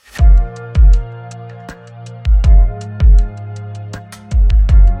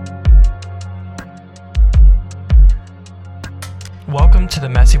to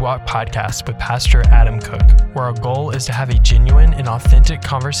the Messy Walk podcast with Pastor Adam Cook, where our goal is to have a genuine and authentic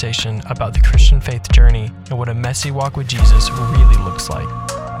conversation about the Christian faith journey and what a messy walk with Jesus really looks like.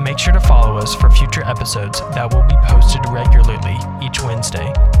 Make sure to follow us for future episodes that will be posted regularly each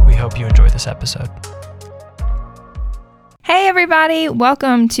Wednesday. We hope you enjoy this episode. Hey everybody,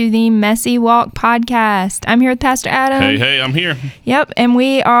 welcome to the Messy Walk podcast. I'm here with Pastor Adam. Hey, I'm here. Yep, and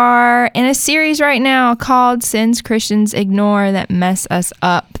we are in a series right now called Sins Christians Ignore That Mess Us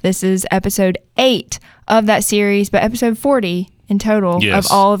Up. This is episode 8 of that series, but episode 40 in total of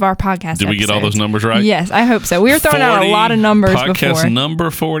all of our podcast Did we get all those numbers right? Yes, I hope so. We were throwing out a lot of numbers before. Podcast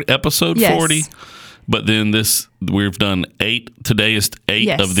number 40, episode 40. But then we've done 8. Today is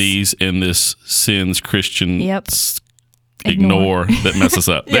 8 of these in this Sins Christians Ignore that mess us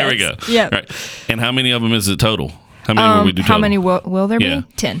up. There we go. Yep. Right. And how many of them is it total? How many will we do total? How many will there be?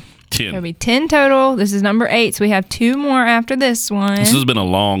 10. 10. There'll be 10 total. This is number 8, so we have 2 more after this one. This has been a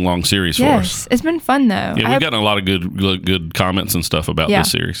long series for us. It's been fun though. Yeah, we've gotten a lot of good comments and stuff about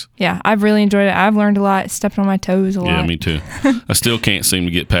this series. Yeah, I've really enjoyed it. I've learned a lot, stepped on my toes a lot. Yeah, me too. I still can't seem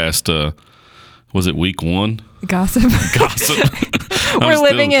to get past, was it week 1? Gossip. We're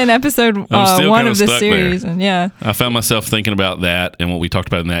living in episode 1 of this series. And I found myself thinking about that and what we talked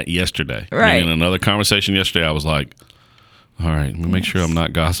about in that yesterday. Right. And in another conversation yesterday, I was like, all right, let me make sure I'm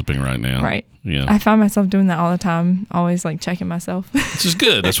not gossiping right now. Right. Yeah. I find myself doing that all the time, always like checking myself. Which is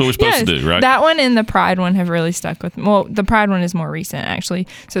good. That's what we're supposed to do, right? That one and the Pride one have really stuck with me. Well, the Pride one is more recent, actually.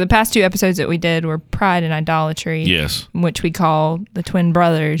 So the past 2 episodes that we did were Pride and Idolatry. Yes. Which we call the twin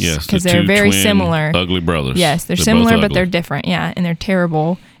brothers. Yes. Because they're very similar. Ugly brothers. Yes, they're similar, but they're different. Yeah. And they're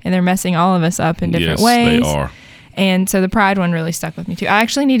terrible. And they're messing all of us up in different ways. Yes, they are. And so the Pride one really stuck with me too. I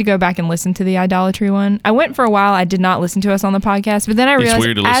actually need to go back and listen to the Idolatry one. I went for a while. I did not listen to us on the podcast, but then I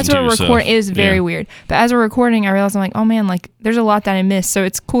realized as we're recording, it is very weird. But as we're recording, I realized I'm like, oh man, like there's a lot that I missed. So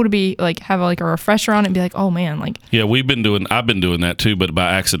it's cool to be like have like a refresher on it and be like, oh man, like yeah, I've been doing that too, but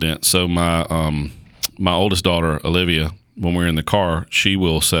by accident. So my oldest daughter Olivia, when we're in the car, she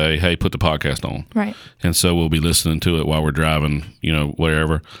will say, hey, put the podcast on. Right. And so we'll be listening to it while we're driving,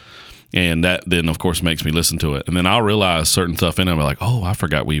 wherever. And that then, of course, makes me listen to it. And then I'll realize certain stuff in it. I'm like, oh, I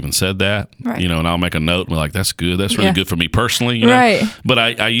forgot we even said that. Right. And I'll make a note and be like, that's good. That's really good for me personally. Right. But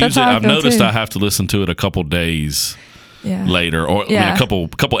I use it. I've noticed I have to listen to it a couple days later or a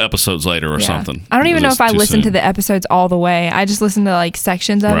couple episodes later or something. I don't even know if I listen to the episodes all the way. I just listen to like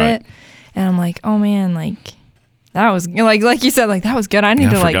sections of it. And I'm like, oh man, like that was like you said, like that was good. I need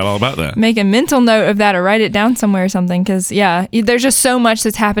to forgot all about that. Make a mental note of that or write it down somewhere or something. Because there's just so much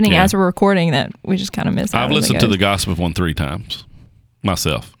that's happening as we're recording that we just kind of miss. I've listened to the Gossip one 3 times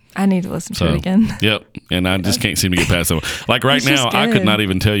myself. I need to listen to it again. Yep, and I just can't seem to get past it. Like right now, I could not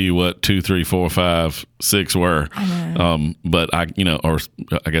even tell you what 2, 3, 4, 5, 6 were. I know. But I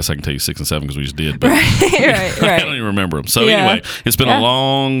guess I can tell you 6 and 7 because we just did. But right. I don't even remember them. So anyway, it's been a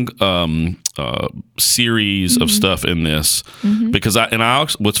long series of stuff in this because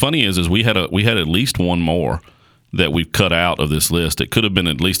what's funny is we had at least one more that we've cut out of this list. It could have been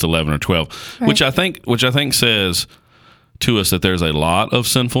at least 11 or 12, which I think says to us that there's a lot of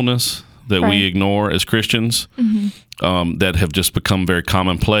sinfulness that we ignore as Christians that have just become very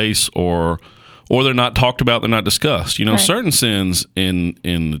commonplace or they're not talked about, they're not discussed. Certain sins in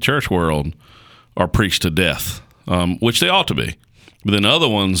the church world are preached to death, which they ought to be. But then other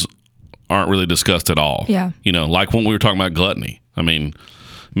ones aren't really discussed at all. Yeah. Like when we were talking about gluttony. I mean,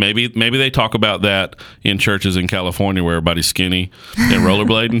 maybe they talk about that in churches in California where everybody's skinny and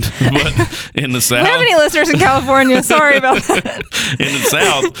rollerblading, but in the South, we don't have any listeners in California. Sorry about that. In the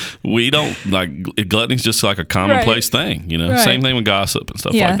South, we don't gluttony's just like a commonplace thing. Same thing with gossip and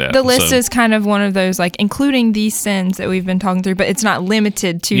stuff like that. The list is kind of one of those like including these sins that we've been talking through, but it's not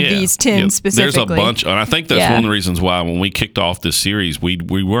limited to these 10 specifically. There's a bunch, and I think that's one of the reasons why when we kicked off this series, we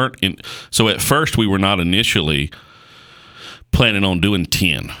weren't in. So at first, we were not initially planning on doing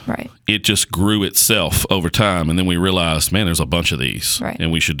 10. Right. It just grew itself over time, and then we realized, man, there's a bunch of these,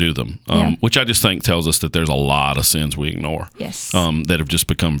 and we should do them. Which I just think tells us that there's a lot of sins we ignore. Yes. That have just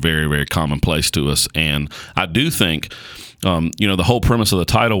become very, very commonplace to us, and I do think, the whole premise of the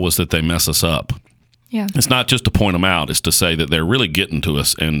title was that they mess us up. Yeah. It's not just to point them out; it's to say that they're really getting to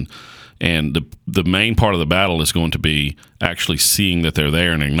us, and the main part of the battle is going to be actually seeing that they're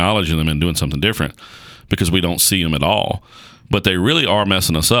there and acknowledging them and doing something different, because we don't see them at all. But they really are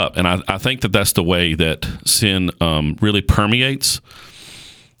messing us up. And I think that that's the way that sin really permeates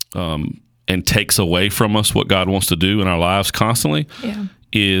and takes away from us what God wants to do in our lives constantly,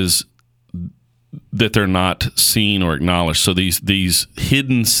 is that they're not seen or acknowledged. So these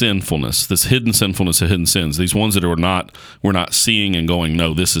hidden sinfulness, of hidden sins, these ones that we're not seeing and going,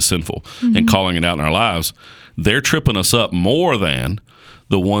 no, this is sinful, and calling it out in our lives, they're tripping us up more than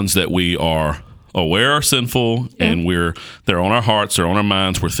the ones that we are aware are sinful, and they're on our hearts, they're on our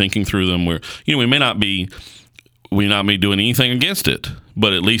minds, we're thinking through them. We may not be doing anything against it,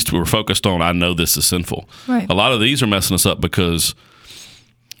 but at least we're focused on, I know this is sinful. Right. A lot of these are messing us up because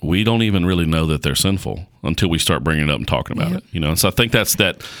we don't even really know that they're sinful until we start bringing it up and talking about it. And so I think that's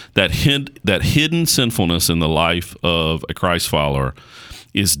that hidden sinfulness in the life of a Christ follower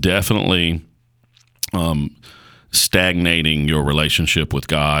is definitely stagnating your relationship with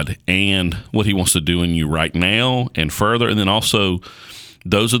God and what He wants to do in you right now and further. And then also,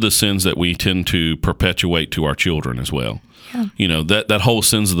 those are the sins that we tend to perpetuate to our children as well. Yeah. That whole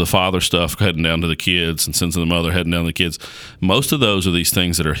sins of the father stuff heading down to the kids and sins of the mother heading down to the kids. Most of those are these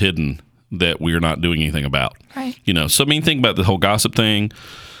things that are hidden that we're not doing anything about. Right. So think about the whole gossip thing,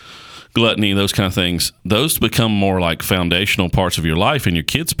 gluttony, those kind of things. Those become more like foundational parts of your life, and your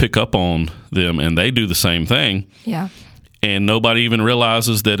kids pick up on them and they do the same thing. Yeah. And nobody even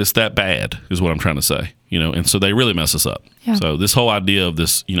realizes that it's that bad, is what I'm trying to say. And so they really mess us up. Yeah. So this whole idea of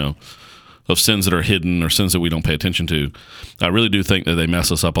this, of sins that are hidden or sins that we don't pay attention to, I really do think that they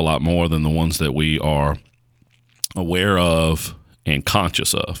mess us up a lot more than the ones that we are aware of and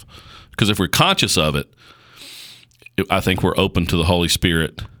conscious of. Because if we're conscious of it, I think we're open to the Holy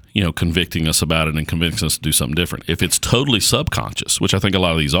Spirit, convicting us about it and convincing us to do something different. If it's totally subconscious, which I think a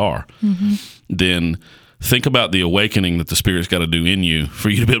lot of these are, then think about the awakening that the Spirit's got to do in you for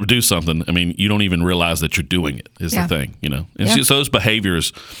you to be able to do something. I mean, you don't even realize that you're doing it is the thing, It's just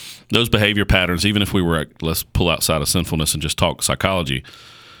those behavior patterns, even if we were, let's pull outside of sinfulness and just talk psychology,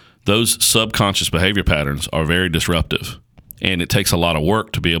 those subconscious behavior patterns are very disruptive. And it takes a lot of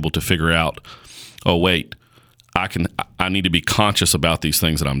work to be able to figure out, oh, wait, I need to be conscious about these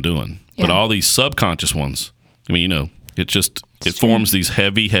things that I'm doing. Yeah. But all these subconscious ones, it forms these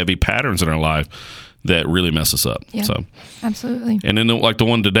heavy, heavy patterns in our life that really mess us up. Yeah, so absolutely. And then like the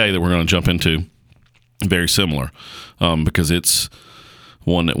one today that we're going to jump into, very similar, because it's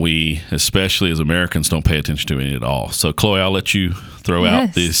one that we, especially as Americans, don't pay attention to any at all. So Chloe, I'll let you throw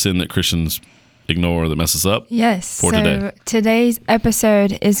out the sin that Christians ignore that messes up. Yes. For today. Today's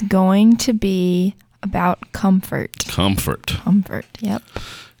episode is going to be about comfort. Comfort. Yep.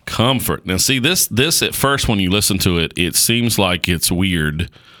 Comfort. Now, see, this at first, when you listen to it, it seems like it's weird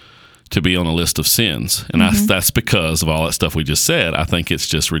to be on a list of sins. And that's because of all that stuff we just said. I think it's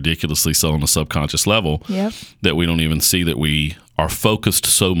just ridiculously so on a subconscious level that we don't even see that we are focused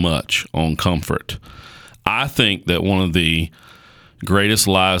so much on comfort. I think that one of the greatest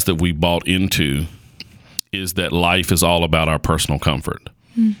lies that we bought into is that life is all about our personal comfort.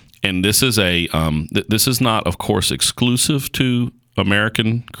 And this is this is not, of course, exclusive to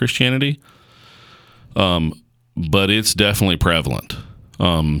American Christianity, but it's definitely prevalent.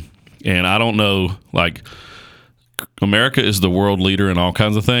 And I don't know, like, America is the world leader in all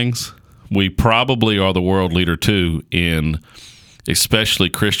kinds of things. We probably are the world leader, too, in especially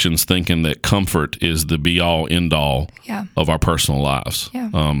Christians thinking that comfort is the be-all, end-all of our personal lives. Yeah.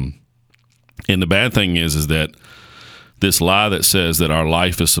 And the bad thing is that this lie that says that our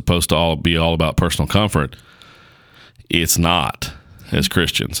life is supposed to be all about personal comfort, it's not as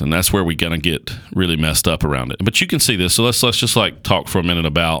Christians. And that's where we're going to get really messed up around it. But you can see this. So let's just like talk for a minute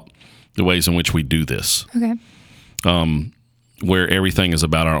about the ways in which we do this. Okay. Where everything is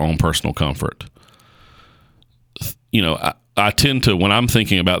about our own personal comfort. I tend to, when I'm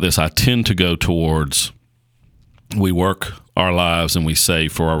thinking about this, I tend to go towards, we work our lives and we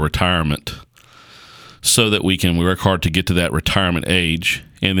save for our retirement so that we work hard to get to that retirement age.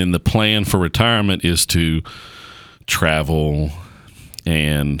 And then the plan for retirement is to travel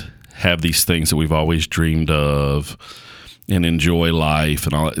and have these things that we've always dreamed of and enjoy life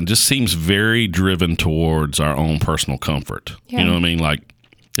and all that. It just seems very driven towards our own personal comfort. Yeah. You know what I mean? Like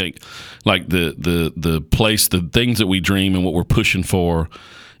the place, the things that we dream and what we're pushing for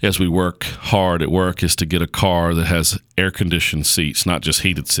as we work hard at work is to get a car that has air-conditioned seats, not just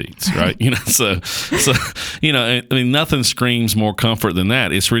heated seats, right? So I mean, nothing screams more comfort than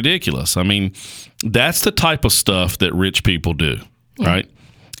that. It's ridiculous. I mean, that's the type of stuff that rich people do, right?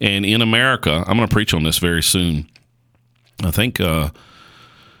 And in America, I'm going to preach on this very soon. I think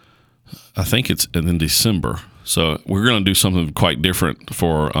it's in December. So we're going to do something quite different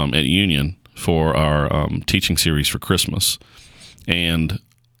for at Union for our teaching series for Christmas. And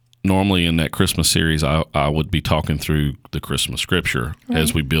normally in that Christmas series, I would be talking through the Christmas scripture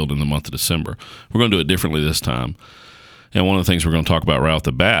as we build in the month of December. We're going to do it differently this time. And one of the things we're going to talk about right off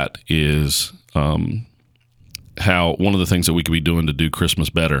the bat is how one of the things that we could be doing to do Christmas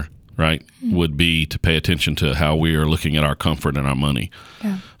better, right, would be to pay attention to how we are looking at our comfort and our money.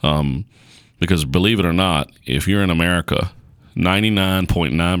 Yeah. Because believe it or not, if you're in America,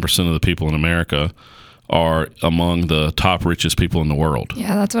 99.9% of the people in America are among the top richest people in the world.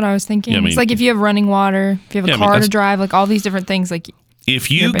 Yeah, that's what I was thinking. It's like if you have running water, if you have a car to drive, like all these different things, like if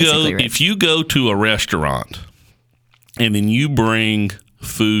you go to a restaurant and then you bring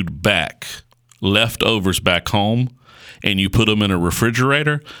food back, leftovers back home, and you put them in a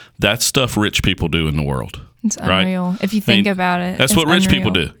refrigerator, that's stuff rich people do in the world. It's unreal. Right? If you think about it. That's what rich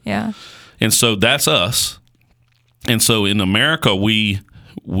people do. Yeah. And so that's us. And so in America, we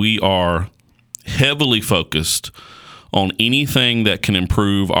are heavily focused on anything that can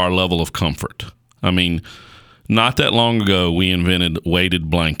improve our level of comfort. I mean, not that long ago, we invented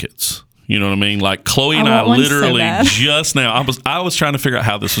weighted blankets. You know what I mean? Like Chloe and I literally just now, I was trying to figure out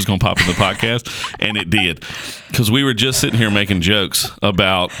how this was going to pop in the podcast, and it did. Because we were just sitting here making jokes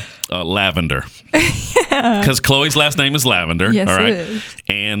about lavender. Because Chloe's last name is Lavender. Yes, all right? It is.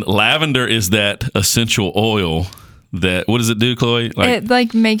 And lavender is that essential oil that, what does it do, Chloe?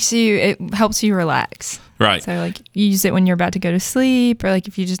 It helps you relax. Right. So like you use it when you're about to go to sleep, or like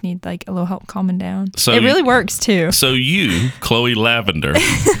if you just need like a little help calming down. So it really works too. So you, Chloe Lavinder,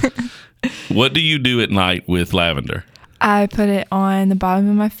 what do you do at night with lavender? I put it on the bottom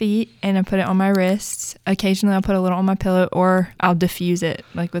of my feet and I put it on my wrists. Occasionally I'll put a little on my pillow, or I'll diffuse it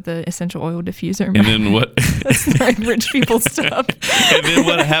like with the essential oil diffuser. And then what? That's like rich people stuff. And then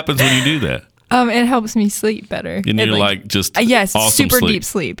what happens when you do that? It helps me sleep better. And you're like just yes, awesome super sleep. Deep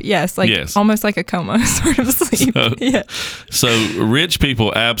sleep. Yes, almost like a coma sort of sleep. So rich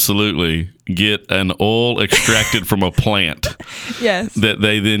people absolutely get an oil extracted from a plant. Yes. That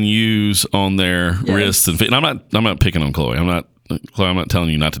they then use on their wrists and feet. And I'm not picking on Chloe. I'm not telling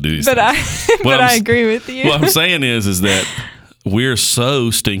you not to do these things. I agree with you. What I'm saying is that we're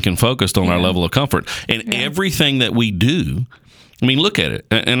so stinking focused on our level of comfort, and everything that we do. I mean, look at it.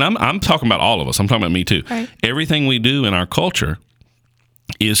 And I'm talking about all of us. I'm talking about me too. Right. Everything we do in our culture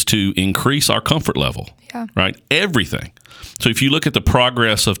is to increase our comfort level. Yeah. Right? Everything. So if you look at the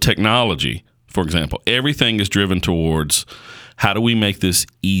progress of technology, for example, everything is driven towards how do we make this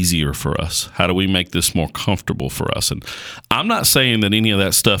easier for us? How do we make this more comfortable for us? And I'm not saying that any of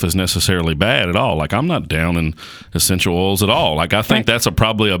that stuff is necessarily bad at all. Like, I'm not down in essential oils at all. Like, I think that's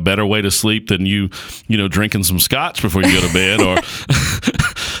probably a better way to sleep than you drinking some scotch before you go to bed, or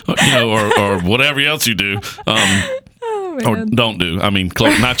whatever else you do. Or don't do. I mean,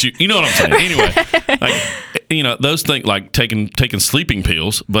 not you. You know what I'm saying. Anyway, those things like taking sleeping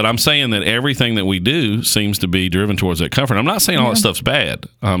pills. But I'm saying that everything that we do seems to be driven towards that comfort. I'm not saying all that stuff's bad.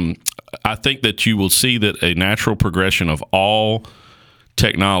 I think that you will see that a natural progression of all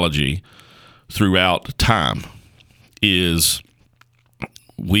technology throughout time is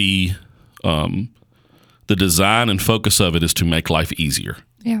the design and focus of it is to make life easier.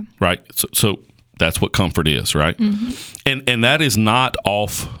 Yeah. Right. So that's what comfort is, right? Mm-hmm. And that is not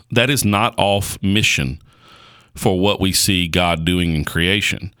off mission for what we see God doing in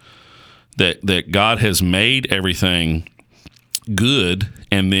creation. That God has made everything good,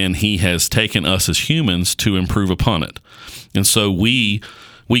 and then He has taken us as humans to improve upon it. And so we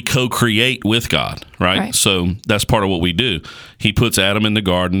co-create with God, right? So that's part of what we do. He puts Adam in the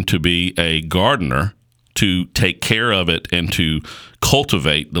garden to be a gardener, to take care of it and to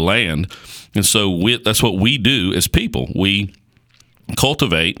cultivate the land. And so that's what we do as people. We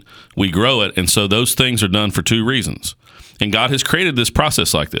cultivate, we grow it, and so those things are done for two reasons. And God has created this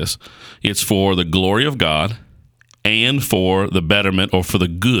process like this. It's for the glory of God and for the betterment or for the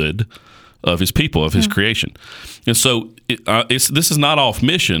good of His people, of His creation. And so this is not off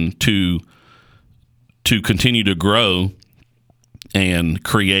mission to continue to grow and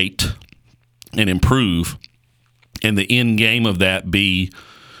create and improve, and the end game of that be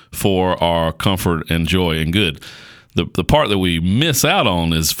for our comfort and joy and good. The part that we miss out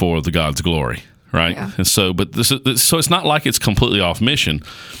on is for the God's glory, right? Yeah. And so, so it's not like it's completely off mission,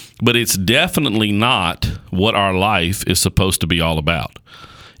 but it's definitely not what our life is supposed to be all about,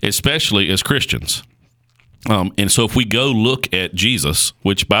 especially as Christians. And so if we go look at Jesus,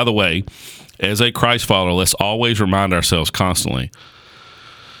 which, by the way, as a Christ follower, let's always remind ourselves constantly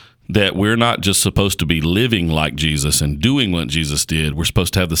that we're not just supposed to be living like Jesus and doing what Jesus did. We're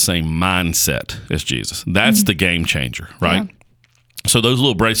supposed to have the same mindset as Jesus. That's the game changer, right? So those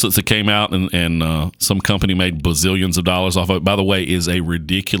little bracelets that came out and some company made bazillions of dollars off of it, by the way, is a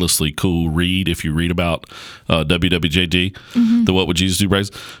ridiculously cool read. If you read about WWJD, the What Would Jesus Do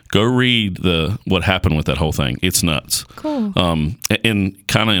bracelet, go read what happened with that whole thing. It's nuts. Cool. And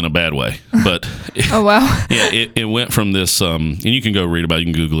kind of in a bad way. But oh, wow. Yeah, it went from this, and you can go read about it,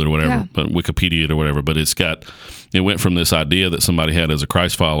 you can Google it or whatever, but Wikipedia it or whatever, but it went from this idea that somebody had as a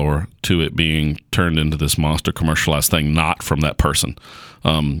Christ follower to it being turned into this monster commercialized thing, not from that person.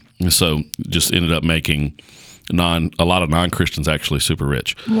 So just ended up making a lot of non-Christians actually super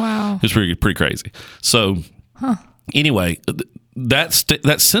rich. Wow. It's pretty crazy. So anyway, that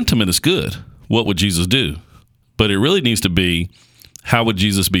sentiment is good. What would Jesus do? But it really needs to be, how would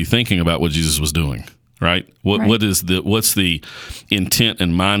Jesus be thinking about what Jesus was doing? Right? What's the intent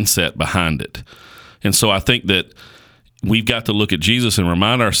and mindset behind it? And so I think that we've got to look at Jesus and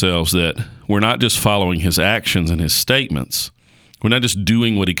remind ourselves that we're not just following his actions and his statements. We're not just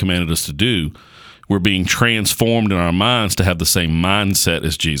doing what he commanded us to do. We're being transformed in our minds to have the same mindset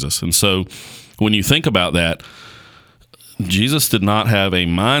as Jesus. And so when you think about that, Jesus did not have a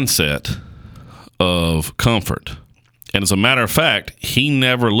mindset of comfort. And as a matter of fact, he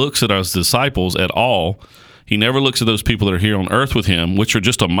never looks at his disciples at all. He never looks at those people that are here on earth with him, which are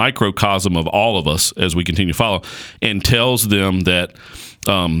just a microcosm of all of us as we continue to follow, and tells them that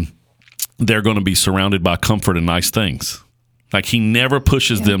they're going to be surrounded by comfort and nice things. Like, he never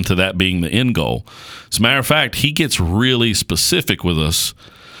pushes them to that being the end goal. As a matter of fact, he gets really specific with us,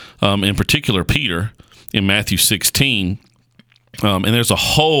 in particular Peter, in Matthew 16. And there's a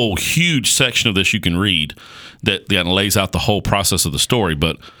whole huge section of this you can read that lays out the whole process of the story,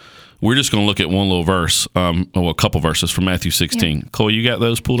 but we're just going to look at one little verse, a couple verses from Matthew 16. Yeah. Chloe, you got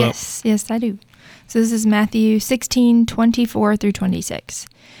those pulled up? Yes, I do. So this is Matthew 16, 24 through 26.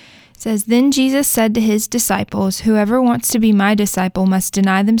 It says, "Then Jesus said to his disciples, 'Whoever wants to be my disciple must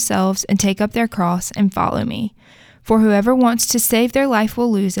deny themselves and take up their cross and follow me. For whoever wants to save their life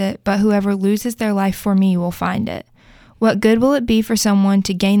will lose it, but whoever loses their life for me will find it. What good will it be for someone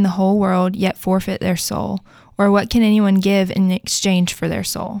to gain the whole world yet forfeit their soul? Or what can anyone give in exchange for their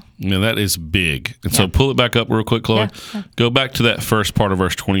soul?'" Now, that is big. And so pull it back up real quick, Chloe. Yeah. Go back to that first part of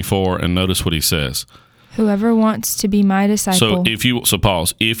verse 24 and notice what he says. Whoever wants to be my disciple.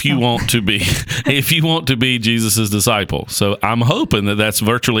 Pause. If you want to be Jesus' disciple. So I'm hoping that that's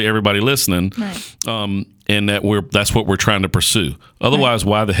virtually everybody listening. Right. And that's what we're trying to pursue. Otherwise,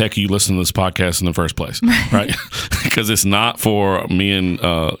 why the heck are you listening to this podcast in the first place? Right? Because it's not for me and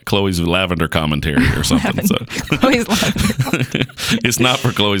Chloe's Lavender commentary or something. Chloe's Lavender. It's not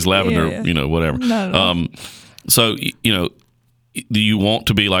for Chloe's Lavender, whatever. No. So, do you want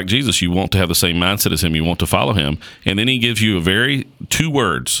to be like Jesus? You want to have the same mindset as him. You want to follow him. And then he gives you two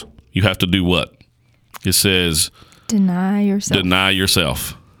words. You have to do what? It says, deny yourself. Deny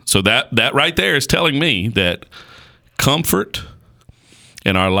yourself. So that right there is telling me that comfort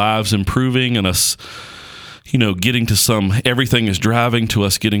and our lives improving and us, getting to everything is driving to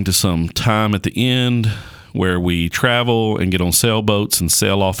us getting to some time at the end where we travel and get on sailboats and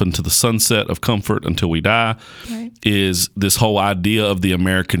sail off into the sunset of comfort until we die, is this whole idea of the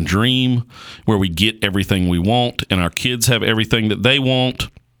American dream where we get everything we want and our kids have everything that they want,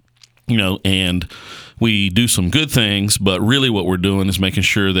 and we do some good things, but really what we're doing is making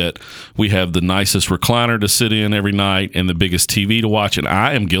sure that we have the nicest recliner to sit in every night and the biggest TV to watch. And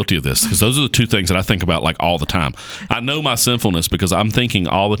I am guilty of this because those are the two things that I think about like all the time. I know my sinfulness because I'm thinking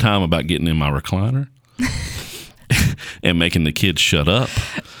all the time about getting in my recliner and making the kids shut up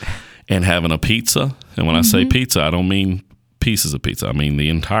and having a pizza. And when I say pizza, I don't mean pieces of pizza. I mean the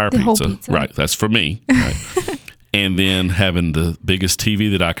entire pizza. Whole pizza. Right. That's for me. Right. And then having the biggest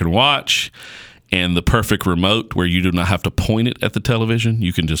TV that I can watch and the perfect remote where you do not have to point it at the television.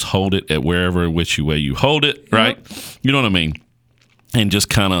 You can just hold it at wherever which way you hold it, right? You know what I mean? And just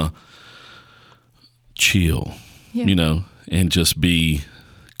kind of chill, and just be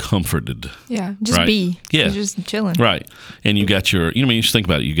comforted. Yeah, just be. Yeah. You're just chilling. Right. And you got your, you just think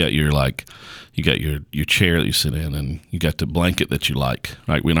about it. You got your your chair that you sit in, and you got the blanket that you like.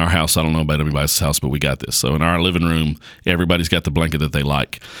 Right. In our house, I don't know about everybody's house, but we got this. So in our living room, everybody's got the blanket that they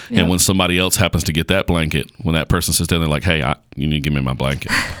like. Yep. And when somebody else happens to get that blanket, when that person sits down, they're like, "Hey, you need to give me my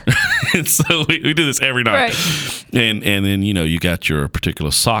blanket." And so we do this every night. Right. And then you got your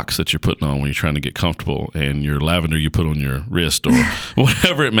particular socks that you're putting on when you're trying to get comfortable, and your lavender you put on your wrist or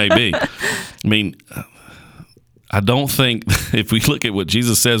whatever it may be. I mean, I don't think if we look at what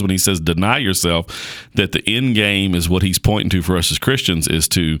Jesus says when he says deny yourself, that the end game is what he's pointing to for us as Christians is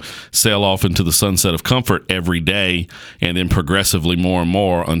to sail off into the sunset of comfort every day and then progressively more and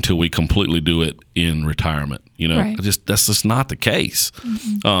more until we completely do it in retirement. Right. That's just not the case.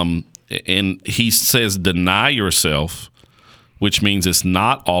 Mm-hmm. And he says deny yourself, which means it's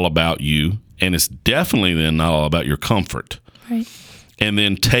not all about you, and it's definitely then not all about your comfort. Right. And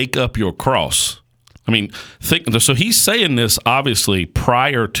then take up your cross. I mean, so he's saying this obviously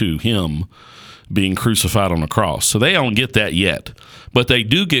prior to him being crucified on the cross. So they don't get that yet, but they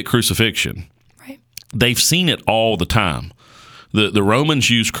do get crucifixion. Right. They've seen it all the time. The Romans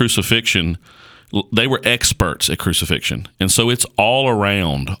used crucifixion. They were experts at crucifixion. And so it's all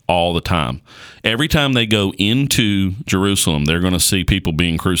around all the time. Every time they go into Jerusalem, they're going to see people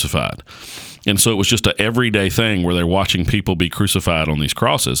being crucified. And so it was just an everyday thing where they're watching people be crucified on these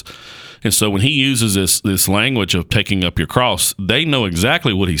crosses. And so when he uses this language of taking up your cross, they know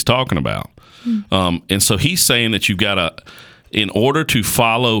exactly what he's talking about. And so he's saying that you've got to, in order to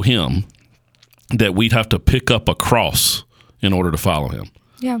follow him, that we'd have to pick up a cross in order to follow him.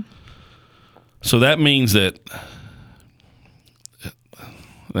 Yeah. So that means that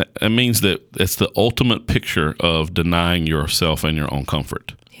it's the ultimate picture of denying yourself and your own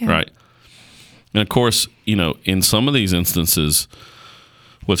comfort, right? And of course, in some of these instances,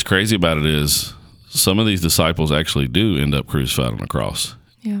 what's crazy about it is some of these disciples actually do end up crucified on a cross.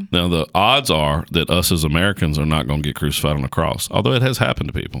 Yeah. Now, the odds are that us as Americans are not going to get crucified on a cross, although it has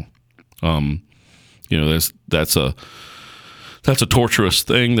happened to people. That's a torturous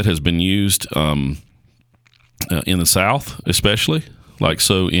thing that has been used in the South, especially. Like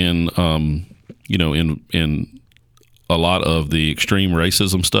so in a lot of the extreme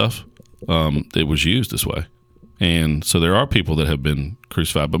racism stuff. It was used this way. And so there are people that have been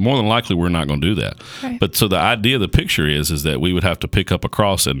crucified, but more than likely we're not going to do that. Right. But so the idea, the picture is that we would have to pick up a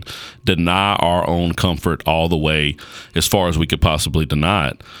cross and deny our own comfort all the way as far as we could possibly deny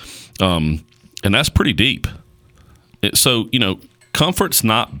it. And that's pretty deep. So, comfort's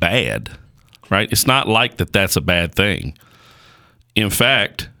not bad, right? It's not like that's a bad thing. In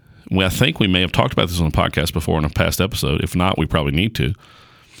fact, I think we may have talked about this on the podcast before in a past episode. If not, we probably need to.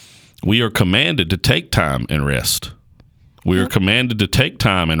 We are commanded to take time and rest. We are commanded to take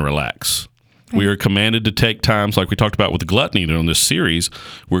time and relax. Right. We are commanded to take times, like we talked about with the gluttony on this series,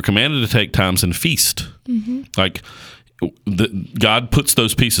 we're commanded to take times and feast. Mm-hmm. Like God puts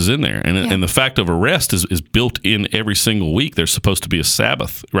those pieces in there. And the fact of a rest is built in every single week. There's supposed to be a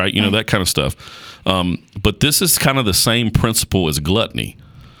Sabbath, right? That kind of stuff. But this is kind of the same principle as gluttony.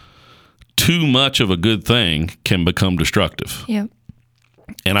 Too much of a good thing can become destructive. Yep.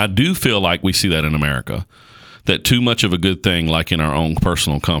 And I do feel like we see that in America, that too much of a good thing, like in our own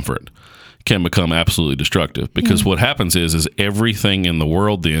personal comfort, can become absolutely destructive. Because what happens is everything in the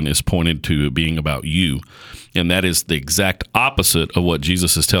world then is pointed to it being about you. And that is the exact opposite of what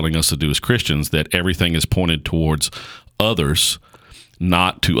Jesus is telling us to do as Christians, that everything is pointed towards others,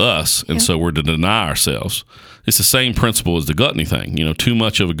 not to us. And so we're to deny ourselves. It's the same principle as the gluttony thing. Too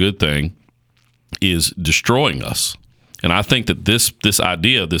much of a good thing is destroying us. And I think that this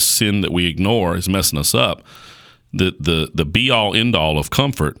idea, this sin that we ignore is messing us up. The be-all, end-all of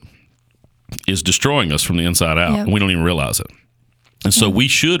comfort is destroying us from the inside out, and we don't even realize it. And so we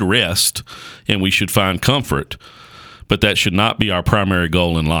should rest and we should find comfort, but that should not be our primary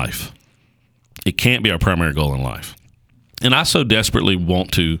goal in life. It can't be our primary goal in life. And I so desperately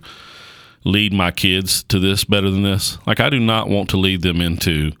want to lead my kids to this better than this. Like, I do not want to lead them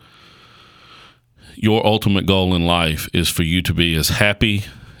into your ultimate goal in life is for you to be as happy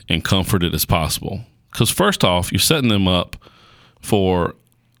and comforted as possible. Because first off, you're setting them up for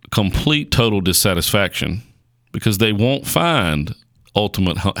complete, total dissatisfaction because they won't find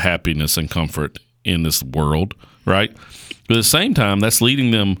ultimate happiness and comfort in this world, right? But at the same time, that's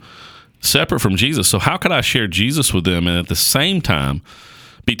leading them separate from Jesus. So how could I share Jesus with them and at the same time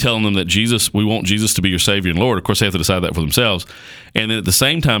be telling them that we want Jesus to be your Savior and Lord? Of course, they have to decide that for themselves. And then at the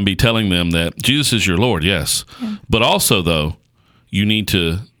same time be telling them that Jesus is your Lord, yes. Yeah. But also, though, you need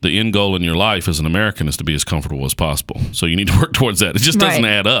to, the end goal in your life as an American is to be as comfortable as possible. So you need to work towards that. It just doesn't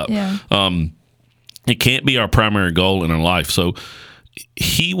add up. Yeah. It can't be our primary goal in our life. So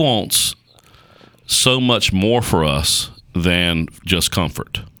he wants so much more for us than just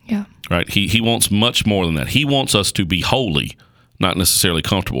comfort. Yeah. Right? He wants much more than that. He wants us to be holy, not necessarily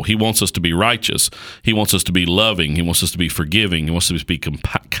comfortable. He wants us to be righteous. He wants us to be loving. He wants us to be forgiving. He wants us to be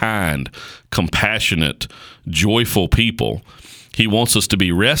kind, compassionate, joyful people. He wants us to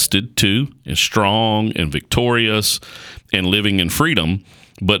be rested too, and strong and victorious and living in freedom.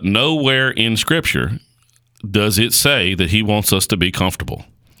 But nowhere in Scripture does it say that he wants us to be comfortable?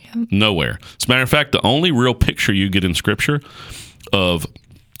 Yep. Nowhere. As a matter of fact, the only real picture you get in Scripture of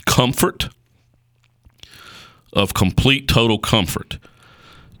comfort, of complete, total comfort,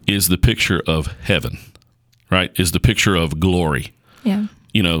 is the picture of heaven, right? Is the picture of glory. Yeah.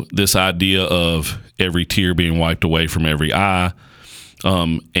 This idea of every tear being wiped away from every eye,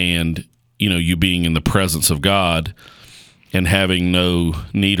 and, you being in the presence of God and having no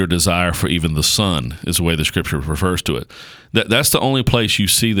need or desire for even the sun is the way the Scripture refers to it. That's the only place you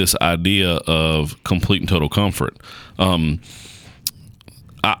see this idea of complete and total comfort. I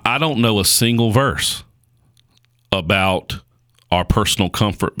don't know a single verse about our personal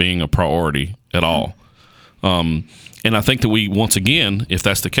comfort being a priority at all. And I think that we, once again, if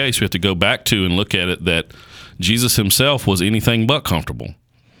that's the case, we have to go back to and look at it that Jesus himself was anything but comfortable.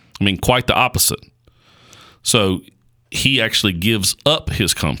 I mean, quite the opposite. So he actually gives up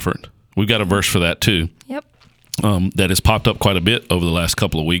his comfort. We've got a verse for that too. Yep. That has popped up quite a bit over the last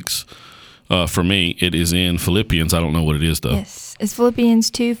couple of weeks. For me, it is in Philippians. I don't know what it is, though. Yes. It's Philippians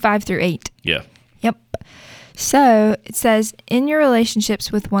 2:5-8. Yeah. Yep. So it says, in your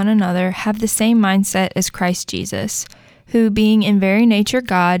relationships with one another, have the same mindset as Christ Jesus, who, being in very nature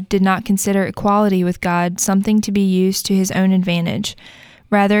God, did not consider equality with God something to be used to his own advantage.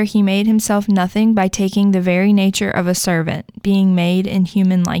 Rather, he made himself nothing by taking the very nature of a servant, being made in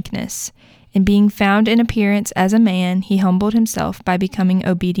human likeness. And being found in appearance as a man, he humbled himself by becoming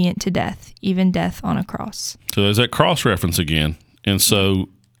obedient to death, even death on a cross. So there's that cross reference again. And so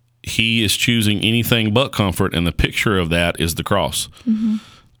he is choosing anything but comfort, and the picture of that is the cross. Mm-hmm.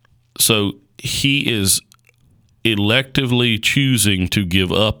 So he is electively choosing to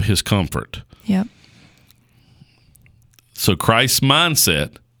give up his comfort. Yep. So Christ's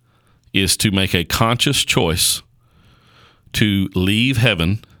mindset is to make a conscious choice to leave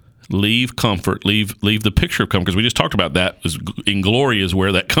heaven, leave comfort, leave the picture of comfort, because we just talked about that. In glory is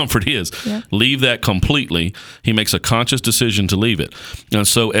where that comfort is. Yeah. Leave that completely. He makes a conscious decision to leave it. And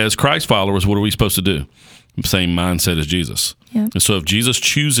so as Christ followers, what are we supposed to do? Same mindset as Jesus. Yeah. And so if Jesus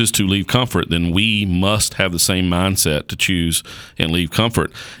chooses to leave comfort, then we must have the same mindset to choose and leave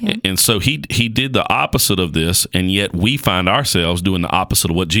comfort. Yeah. And so he did the opposite of this, and yet we find ourselves doing the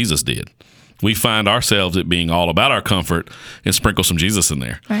opposite of what Jesus did. We find ourselves it being all about our comfort and sprinkle some Jesus in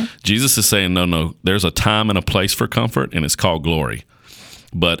there. Right. Jesus is saying, no, there's a time and a place for comfort, and it's called glory.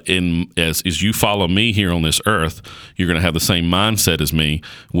 But as you follow me here on this earth, you're going to have the same mindset as me,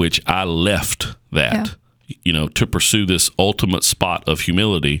 which I left that, to pursue this ultimate spot of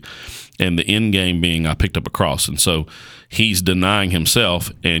humility, and the end game being I picked up a cross. And so he's denying himself,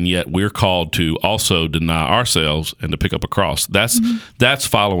 and yet we're called to also deny ourselves and to pick up a cross. That's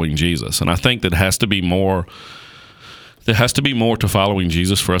following Jesus. And I think that there has to be more to following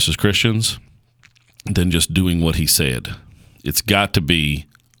Jesus for us as Christians than just doing what he said. It's got to be,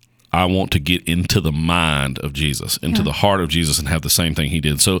 I want to get into the mind of Jesus, into the heart of Jesus, and have the same thing he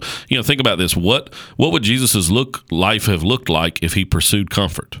did. So, think about this. What would Jesus' life have looked like if he pursued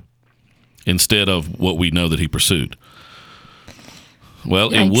comfort instead of what we know that he pursued? Well,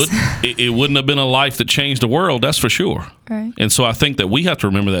 it wouldn't have been a life that changed the world, that's for sure. Right. And so I think that we have to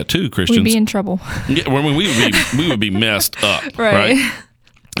remember that too, Christians. We'd be in trouble. Yeah, we would be messed up, right?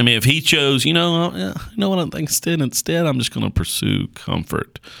 I mean, if he chose, what I think instead I'm just going to pursue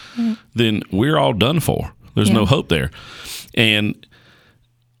comfort, then we're all done for. There's no hope there. And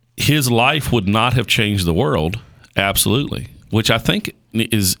his life would not have changed the world, absolutely, which I think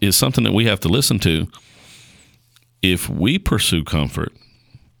is something that we have to listen to. If we pursue comfort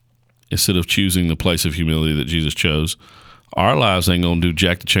instead of choosing the place of humility that Jesus chose, our lives ain't going to do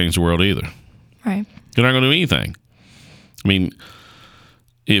jack to change the world either. Right. They're not going to do anything. I mean,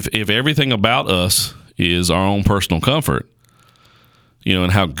 if everything about us is our own personal comfort,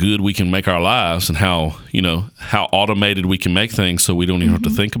 and how good we can make our lives, and how automated we can make things so we don't even have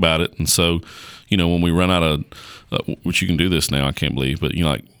to think about it. And so, when we run out of, which you can do this now, I can't believe, but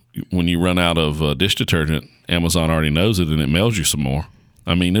like when you run out of dish detergent, Amazon already knows it and it mails you some more.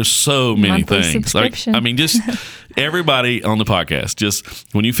 I mean, there's so many things. Just everybody on the podcast,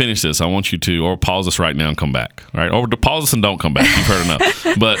 just when you finish this, I want you to, or pause this right now and come back, all right? Or pause this and don't come back. You've heard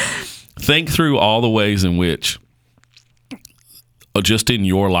enough. But think through all the ways in which, just in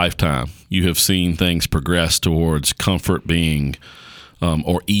your lifetime, you have seen things progress towards comfort being,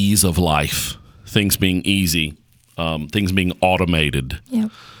 or ease of life, things being easy, things being automated,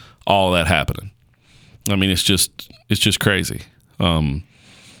 all that happening. I mean, it's just crazy.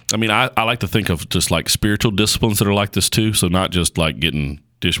 I like to think of just like spiritual disciplines that are like this too. So not just like getting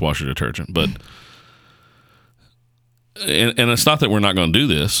dishwasher detergent, but, and it's not that we're not going to do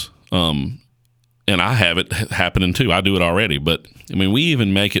this. and I have it happening too. I do it already, but I mean, we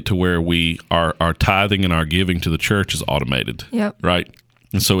even make it to where our tithing and our giving to the church is automated. Yep. Right.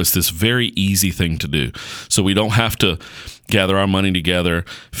 And so it's this very easy thing to do. So we don't have to gather our money together,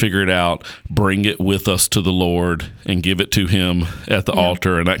 figure it out, bring it with us to the Lord and give it to him at the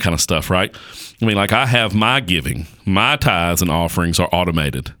altar and that kind of stuff, right? I mean, like I have my giving, my tithes and offerings are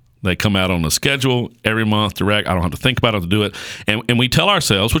automated. They come out on a schedule every month, direct. I don't have to think about it to do it. And we tell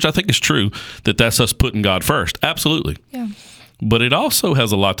ourselves, which I think is true, that that's us putting God first. Absolutely. Yeah. But it also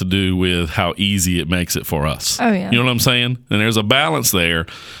has a lot to do with how easy it makes it for us. Oh, yeah. You know what I'm saying? And there's a balance there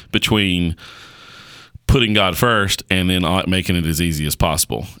between putting God first and then making it as easy as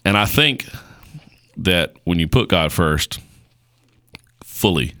possible. And I think that when you put God first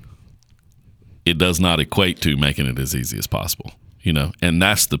fully, it does not equate to making it as easy as possible. You know, and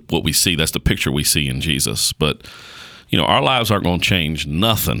that's what we see. That's the picture we see in Jesus. But, you know, our lives aren't going to change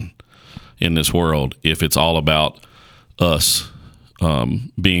nothing in this world if it's all about us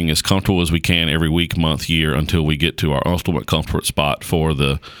being as comfortable as we can every week, month, year until we get to our ultimate comfort spot for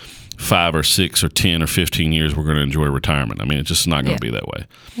the 5 or 6 or 10 or 15 years we're going to enjoy retirement. I mean, it's just not going to be that way.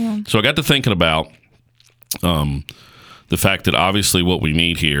 Yeah. So I got to thinking about the fact that obviously what we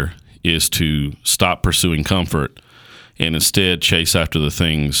need here is to stop pursuing comfort and instead chase after the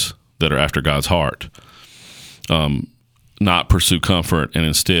things that are after God's heart. Not pursue comfort and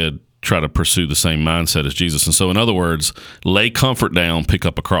instead try to pursue the same mindset as Jesus. And so, in other words, lay comfort down, pick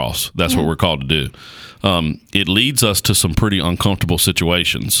up a cross. That's what we're called to do. It leads us to some pretty uncomfortable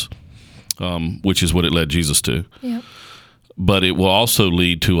situations, which is what it led Jesus to. Yep. But it will also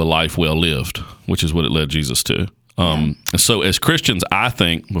lead to a life well lived, which is what it led Jesus to. And so as Christians, I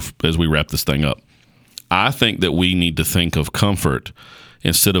think, as we wrap this thing up, I think that we need to think of comfort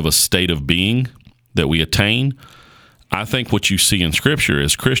instead of a state of being that we attain. I think what you see in Scripture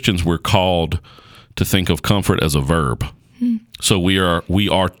is Christians, we're called to think of comfort as a verb. So we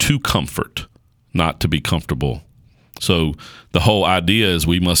are to comfort, not to be comfortable. So the whole idea is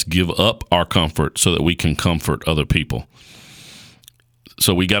we must give up our comfort so that we can comfort other people.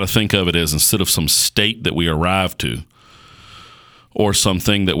 So we got to think of it as instead of some state that we arrive to or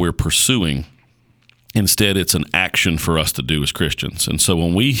something that we're pursuing, instead, it's an action for us to do as Christians. And so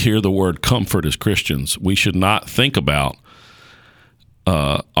when we hear the word comfort as Christians, we should not think about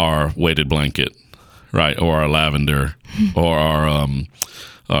our weighted blanket, right, or our lavender, or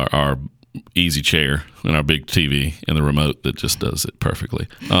our easy chair and our big TV and the remote that just does it perfectly.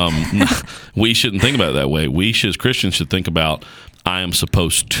 We shouldn't think about it that way. We, as Christians, should think about, I am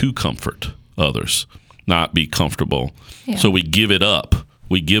supposed to comfort others, not be comfortable. Yeah. So we give it up.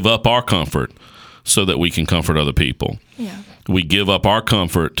 We give up our comfort so that we can comfort other people. Yeah. We give up our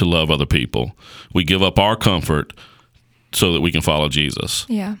comfort to love other people. We give up our comfort so that we can follow Jesus.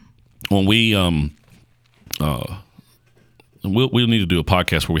 Yeah. When we we'll need to do a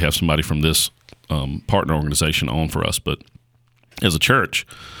podcast where we have somebody from this partner organization on for us. But as a church,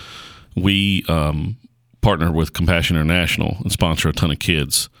 we partner with Compassion International and sponsor a ton of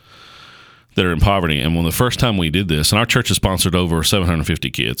kids that are in poverty. And when the first time we did this, and our church has sponsored over 750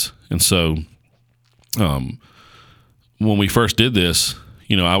 kids. And so when we first did this,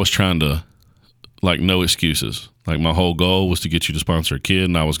 you know, I was trying to, like, no excuses. Like, my whole goal was to get you to sponsor a kid,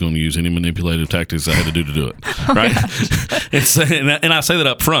 and I was going to use any manipulative tactics I had to do it, right? And I say that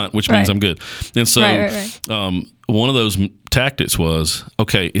up front, which means I'm good. And so one of those tactics was,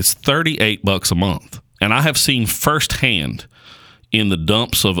 okay, it's $38 a month. And I have seen firsthand in the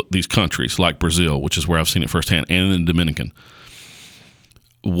dumps of these countries, like Brazil, which is where I've seen it firsthand, and in the Dominican,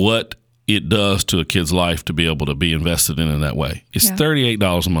 what it does to a kid's life to be able to be invested in that way. It's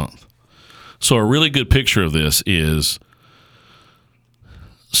 $38 a month. So a really good picture of this is,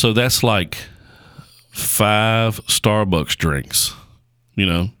 so that's like 5 Starbucks drinks, you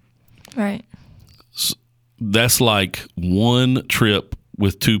know? Right. That's like one trip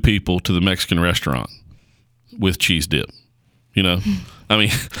with 2 people to the Mexican restaurant with cheese dip, you know? I mean,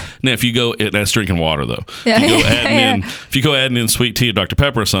 now if you go, that's drinking water though. Yeah. If you go adding in sweet tea or Dr.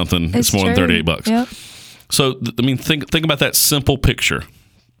 Pepper or something, it's more than $38. Yep. So, I mean, think about that simple picture.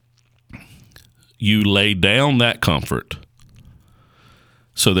 You lay down that comfort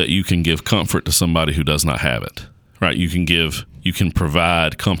so that you can give comfort to somebody who does not have it, right? You can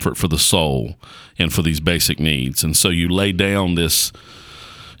provide comfort for the soul and for these basic needs. And so you lay down this,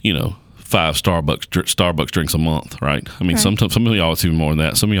 you know, 5 Starbucks drinks a month, right? I mean, sometimes some of y'all it's even more than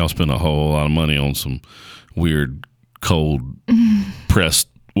that. Some of y'all spend a whole lot of money on some weird cold pressed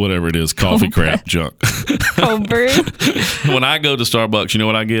whatever it is, coffee crap junk. Cold brew. When I go to Starbucks, you know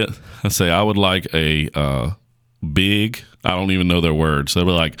what I get? I say I would like a big I don't even know their words. They'll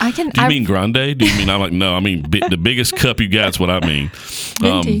be like, do you mean grande? Do you mean? I'm like, no, I mean the biggest cup you got is what I mean.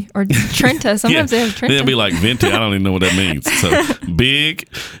 Venti or Trenta. Sometimes they have Trenta. They'll be like, venti. I don't even know what that means. So big,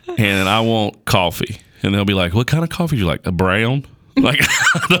 and I want coffee. And they'll be like, what kind of coffee do you like? A brown? Like,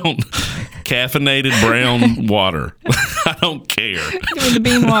 I don't, caffeinated brown water. I don't care. Give me the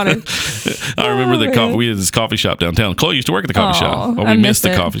bean water. I remember we had this coffee shop downtown. Chloe used to work at the coffee shop. Oh, we missed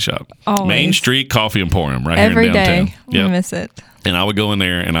the coffee shop. Always. Main Street Coffee Emporium right Every here in downtown. Day. Yep. We miss it. And I would go in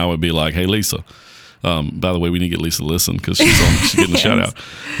there and I would be like, hey, Lisa. By the way, we need to get Lisa to listen because she's getting a shout out.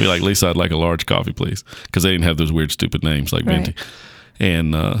 Be like, Lisa, I'd like a large coffee, please. Because they didn't have those weird, stupid names like Venti.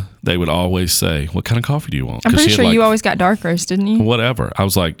 And they would always say, what kind of coffee do you want? I'm pretty sure you always got dark roast, didn't you? Whatever. I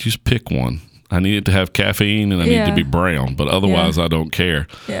was like, just pick one. I need it to have caffeine and I need it to be brown, but otherwise I don't care.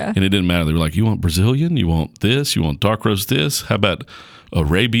 Yeah. And it didn't matter. They were like, you want Brazilian? You want this? You want dark roast this? How about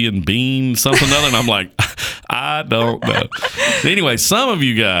Arabian bean something other? And I'm like, I don't know. Anyway, some of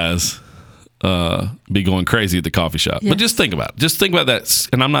you guys be going crazy at the coffee shop. Yes. But just think about it. Just think about that.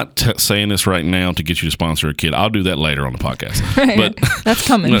 And I'm not saying this right now to get you to sponsor a kid. I'll do that later on the podcast. Right. But that's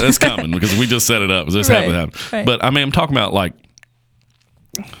coming. That's coming because we just set it up. This happened. Right. But I mean, I'm talking about like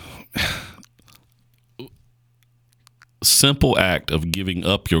simple act of giving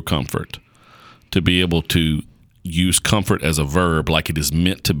up your comfort to be able to use comfort as a verb like it is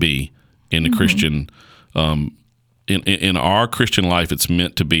meant to be in the Christian in our Christian life. It's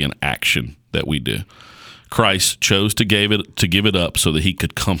meant to be an action that we do. Christ chose to give it up so that he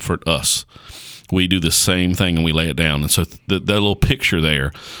could comfort us. We do the same thing and we lay it down. And so that little picture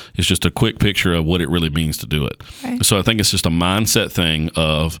there is just a quick picture of what it really means to do it. Right. So I think it's just a mindset thing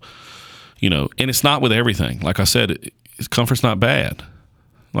of, and it's not with everything. Like I said, comfort's not bad.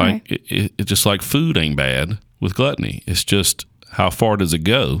 Like it just like food ain't bad with gluttony. It's just how far does it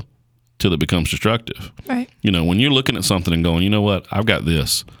go till it becomes destructive? Right. When you're looking at something and going, you know what, I've got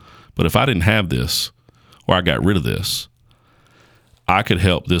this, but if I didn't have this or I got rid of this, I could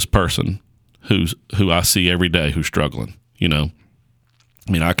help this person who I see every day who's struggling.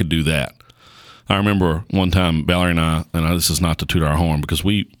 I could do that. I remember one time Valerie and I this is not to toot our horn because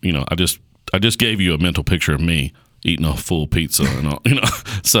I just gave you a mental picture of me eating a full pizza and all,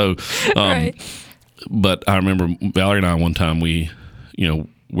 so right. But I remember Valerie and I one time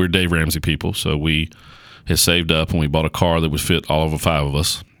we're Dave Ramsey people, so we had saved up and we bought a car that would fit all of the 5 of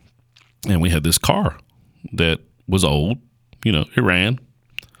us, and we had this car that was old, it ran,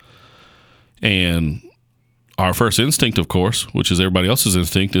 and our first instinct, of course, which is everybody else's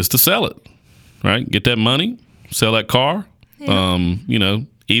instinct, is to sell it, right? Get that money, sell that car. Yeah.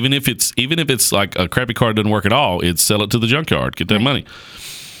 Even if it's like a crappy car that doesn't work at all, it's sell it to the junkyard, get that money.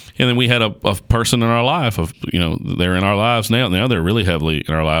 And then we had a person in our life they're in our lives now. Now they're really heavily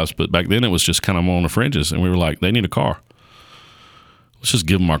in our lives, but back then it was just kind of on the fringes, and we were like, they need a car. Let's just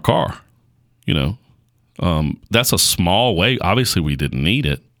give them our car. That's a small way. Obviously we didn't need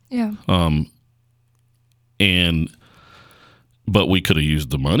it. Yeah. But we could have used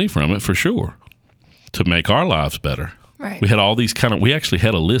the money from it for sure to make our lives better. Right. We had all these we actually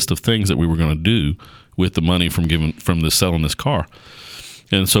had a list of things that we were going to do with the money from selling this car.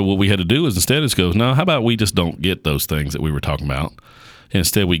 And so what we had to do is instead go, no, how about we just don't get those things that we were talking about? And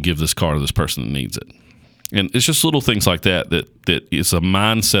instead we give this car to this person that needs it. And it's just little things like that it's a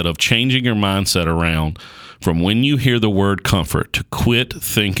mindset of changing your mindset around from when you hear the word comfort to quit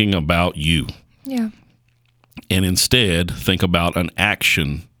thinking about you. Yeah. And instead think about an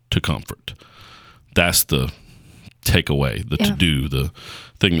action to comfort. That's the takeaway, to-do, the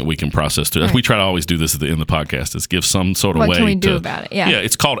thing that we can process through. Right. We try to always do this at the end of the podcast, is give some sort of way. What can we do about it? Yeah. Yeah,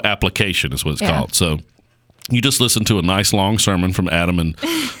 it's called application is what it's called. So you just listened to a nice long sermon from Adam and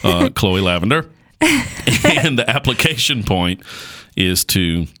Chloe Lavender. And the application point is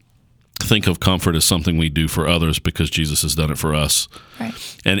to think of comfort as something we do for others because Jesus has done it for us.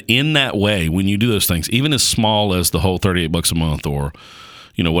 Right. And in that way, when you do those things, even as small as the whole $38 a month or,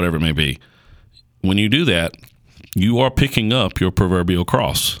 whatever it may be, when you do that, you are picking up your proverbial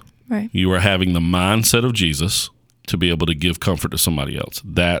cross. Right. You are having the mindset of Jesus to be able to give comfort to somebody else.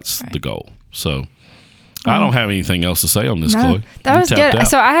 That's the goal. So I don't have anything else to say on this, Chloe. That was good. Out.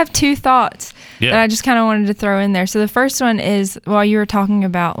 So I have 2 thoughts that I just kind of wanted to throw in there. So the first one is while you were talking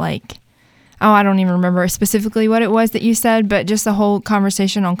about I don't even remember specifically what it was that you said, but just the whole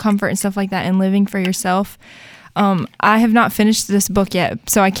conversation on comfort and stuff like that and living for yourself. I have not finished this book yet,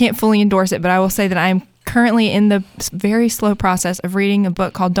 so I can't fully endorse it, but I will say that I am currently in the very slow process of reading a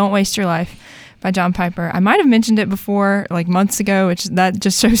book called Don't Waste Your Life by John Piper. I might have mentioned it before, like months ago, which that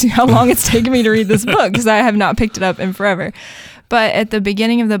just shows you how long it's taken me to read this book because I have not picked it up in forever. But at the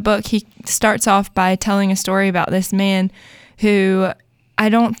beginning of the book, he starts off by telling a story about this man who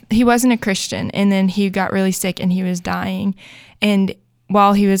he wasn't a Christian, and then he got really sick and he was dying. And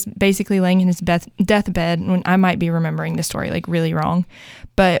while he was basically laying in his deathbed, when I might be remembering the story like really wrong,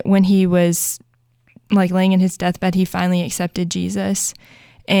 but when he was like laying in his deathbed, he finally accepted Jesus.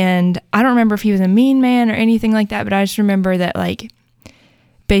 And I don't remember if he was a mean man or anything like that, but I just remember that like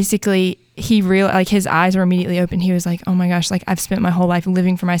basically he realized, like his eyes were immediately open. He was like, oh my gosh, like I've spent my whole life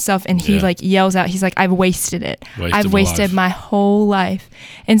living for myself. And he like yells out, he's like, I've wasted it. I've wasted my whole life.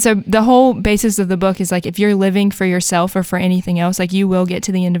 And so the whole basis of the book is like, if you're living for yourself or for anything else, like you will get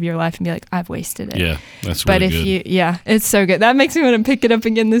to the end of your life and be like, I've wasted it. Yeah, that's really good. But it's so good. That makes me want to pick it up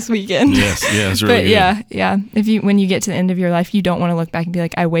again this weekend. Yes, yeah, it's really good. Yeah. When you get to the end of your life, you don't want to look back and be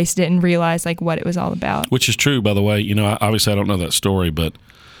like, I wasted it, and realize like what it was all about. Which is true, by the way. You know, obviously I don't know that story, but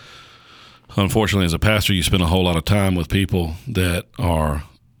unfortunately, as a pastor, you spend a whole lot of time with people that are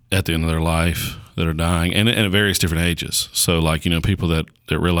at the end of their life, that are dying, and at various different ages. So, like, you know, people that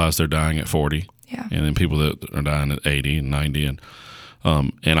realize they're dying at 40, and then people that are dying at 80 and 90.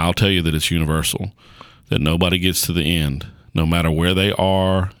 And I'll tell you that it's universal, that nobody gets to the end, no matter where they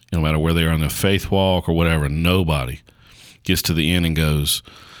are, no matter where they are in their faith walk or whatever, nobody gets to the end and goes,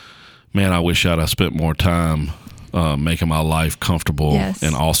 man, I wish I'd have spent more time making my life comfortable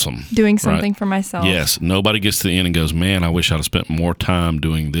and awesome. Doing something for myself. Yes. Nobody gets to the end and goes, man, I wish I'd have spent more time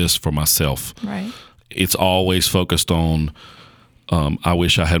doing this for myself. Right. It's always focused on, I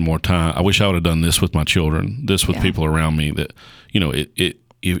wish I had more time. I wish I would have done this with my children, this with people around me. That, you know,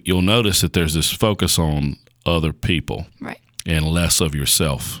 you'll notice that there's this focus on other people and less of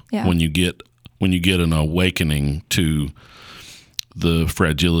yourself when you get an awakening to the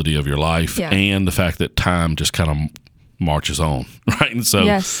fragility of your life and the fact that time just kind of marches on, right? And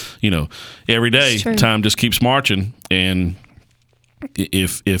so, you know, every day time just keeps marching. And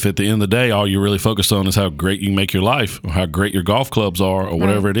if at the end of the day, all you're really focused on is how great you can make your life or how great your golf clubs are or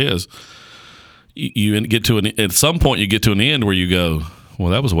whatever it is, you get to at some point you get to an end where you go,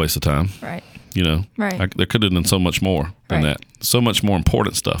 well, that was a waste of time. Right. You know, there could have been so much more than that. So much more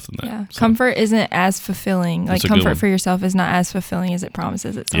important stuff than that. Yeah. So, comfort isn't as fulfilling. Like comfort for yourself is not as fulfilling as it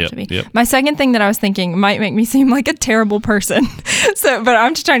promises itself to be. Yep. My second thing that I was thinking might make me seem like a terrible person. But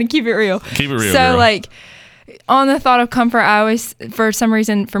I'm just trying to keep it real. Keep it real. So girl. like on the thought of comfort, I always, for some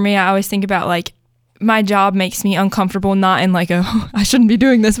reason for me, I always think about like, my job makes me uncomfortable, not in like I shouldn't be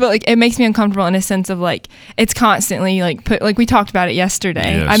doing this, but like it makes me uncomfortable in a sense of like it's constantly like like we talked about it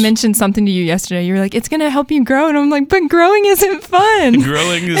yesterday. Yes. I mentioned something to you yesterday. You were like, it's gonna help you grow, and I'm like, but growing isn't fun.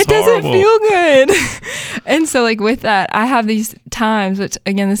 Growing is it horrible. Doesn't feel good. And so like with that, I have these times, which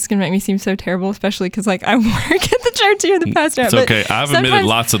again, this is gonna make me seem so terrible, especially because like I work at the church here, the pastor. It's okay. I've admitted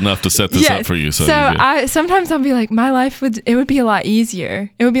lots enough to set this up for you. So sometimes I'll be like, my life would be a lot easier.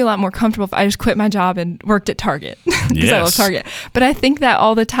 It would be a lot more comfortable if I just quit my job and worked at Target because I love Target. But I think that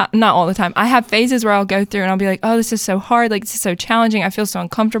all the time, not all the time, I have phases where I'll go through and I'll be like, oh, this is so hard, like this is so challenging, I feel so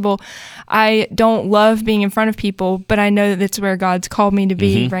uncomfortable, I don't love being in front of people, but I know that that's where God's called me to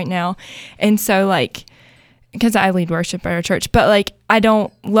be right now. And so like, because I lead worship at our church, but like I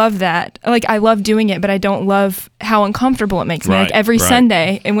don't love that. Like I love doing it, but I don't love how uncomfortable it makes me. Like every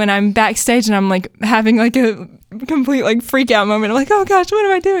Sunday, and when I'm backstage and I'm like having like a complete like freak out moment, I'm like, oh gosh, what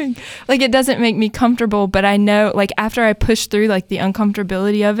am I doing? Like it doesn't make me comfortable, but I know like after I push through like the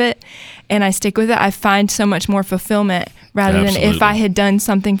uncomfortability of it and I stick with it, I find so much more fulfillment rather than if I had done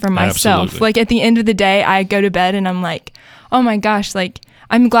something for myself. Like at the end of the day, I go to bed and I'm like, oh my gosh, like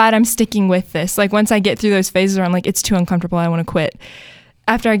I'm glad I'm sticking with this. Like once I get through those phases where I'm like, it's too uncomfortable, I want to quit.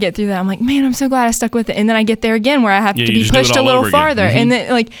 After I get through that, I'm like, man, I'm so glad I stuck with it. And then I get there again where I have to be pushed a little farther. And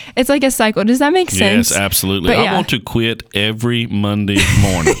then like, it's like a cycle. Does that make sense? Yes, absolutely. I want to quit every Monday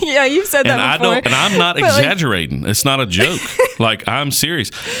morning. Yeah, you've said that before. And I'm not exaggerating. It's not a joke. Like I'm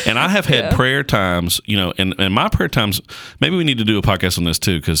serious. And I have had prayer times, you know, and my prayer times, maybe we need to do a podcast on this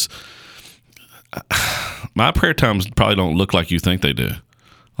too, because my prayer times probably don't look like you think they do.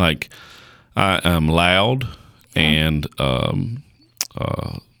 Like I am loud and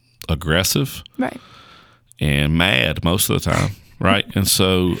aggressive, and mad most of the time, right? And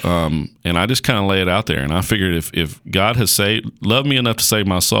so, and I just kind of lay it out there, and I figured if God has loved me enough to save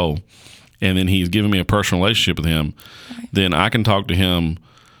my soul, and then He's given me a personal relationship with Him, then I can talk to Him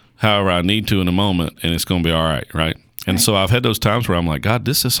however I need to in a moment, and it's going to be all right, right? And so I've had those times where I'm like, God,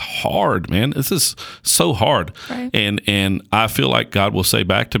 this is hard, man. This is so hard, and I feel like God will say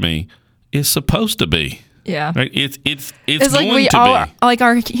back to me, it's supposed to be. Yeah. Right? It's like going to be. Like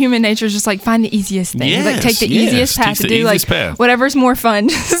our human nature is just like find the easiest thing. Yes, like take the easiest path to do like whatever's more fun.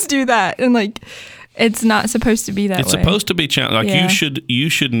 Just do that. And like it's not supposed to be that way. It's supposed to be challenging. Like you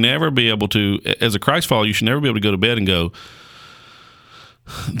should never be able to, as a Christ follower, you should never be able to go to bed and go,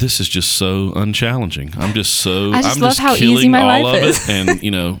 this is just so unchallenging. I'm just love how killing easy my all life of is.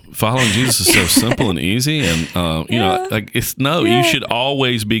 it. And, following Jesus is so simple and easy. And, you should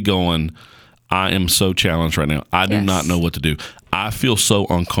always be going, I am so challenged right now. I do not know what to do. I feel so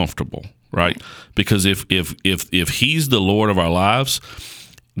uncomfortable, right? Because if he's the Lord of our lives,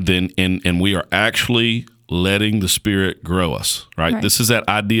 then and we are actually letting the Spirit grow us, right? This is that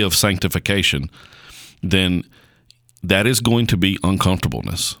idea of sanctification. Then that is going to be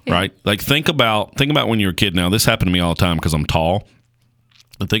uncomfortableness, right? Like think about when you're a kid. Now this happened to me all the time because I'm tall.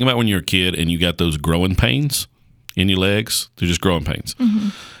 But think about when you're a kid and you got those growing pains in your legs. They're just growing pains. Mm-hmm.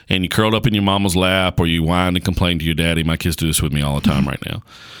 And you curled up in your mama's lap, or you whined and complained to your daddy. My kids do this with me all the time right now.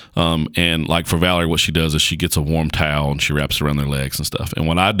 And like for Valerie, what she does is she gets a warm towel and she wraps it around their legs and stuff. And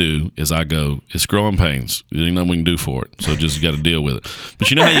what I do is I go, it's growing pains. There ain't nothing we can do for it. So just got to deal with it.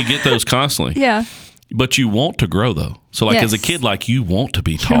 But you know how you get those constantly? Yeah. But you want to grow though. So like as a kid, like you want to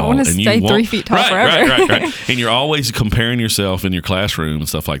be tall. You want to stay 3 feet tall forever. Right. And you're always comparing yourself in your classroom and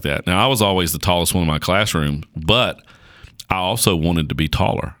stuff like that. Now I was always the tallest one in my classroom, but I also wanted to be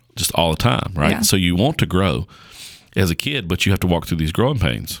taller just all the time, right? Yeah. So you want to grow as a kid, but you have to walk through these growing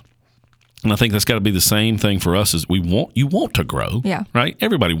pains. And I think that's got to be the you thing for us is you want to grow, right?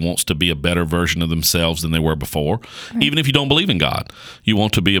 Everybody wants to be a better version of themselves than they were before. Right. Even if you don't believe in God, you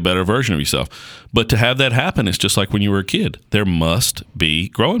want to be a better version of yourself. But to have that happen, it's just like when you were a kid. There must be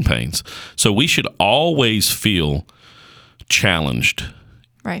growing pains. So we should always feel challenged.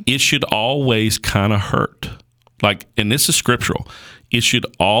 Right. It should always kind of hurt. Like, and this is scriptural. It should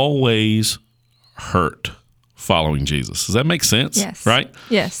always hurt following Jesus. Does that make sense? Yes. Right?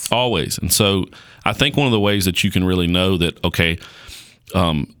 Yes. Always. And so I think one of the ways that you can really know that, okay,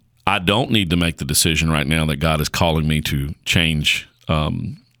 I don't need to make the decision right now that God is calling me to change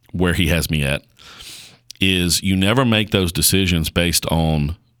where he has me at, is you never make those decisions based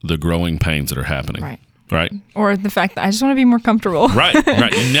on the growing pains that are happening. Right. Or the fact that I just want to be more comfortable. Right.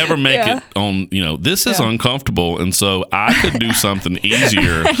 You never make it on, this is uncomfortable, and so I could do something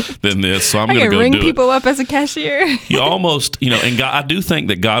easier than this, so I'm going to go do it. Ring people up as a cashier. You almost, and God, I do think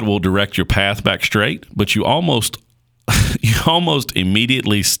that God will direct your path back straight, but you almost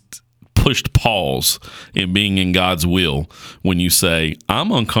immediately pushed pause in being in God's will when you say,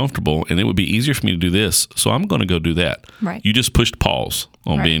 I'm uncomfortable and it would be easier for me to do this, so I'm going to go do that. Right. You just pushed pause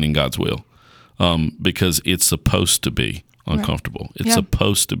on being in God's will. Because it's supposed to be uncomfortable. Right. It's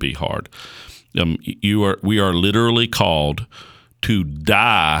supposed to be hard. We are literally called to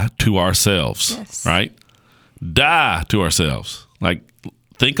die to ourselves, right? Die to ourselves. Like,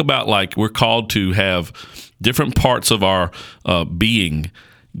 think about like we're called to have different parts of our being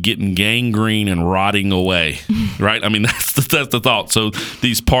getting gangrene and rotting away, right? I mean, that's the thought. So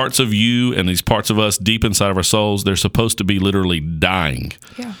these parts of you and these parts of us deep inside of our souls, they're supposed to be literally dying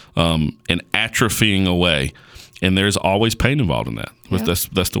and atrophying away. And there's always pain involved in that. Yeah.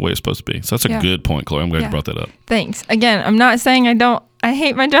 That's the way it's supposed to be. So that's a good point, Chloe. I'm glad you brought that up. Thanks. Again, I'm not saying I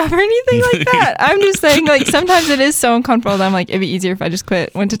hate my job or anything like that. I'm just saying, like, sometimes it is so uncomfortable that I'm like, it'd be easier if I just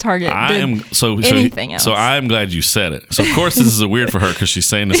quit, went to Target, anything else. So I am glad you said it. So, of course, this is weird for her because she's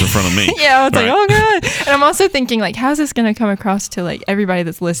saying this in front of me. I was like, oh, God. And I'm also thinking, like, how's this going to come across to, like, everybody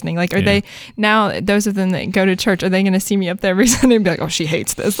that's listening? Like, are they, now, those of them that go to church, are they going to see me up there every Sunday and be like, oh, she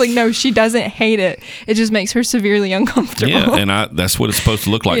hates this? Like, no, she doesn't hate it. It just makes her severely uncomfortable. Yeah, and that's what it's supposed to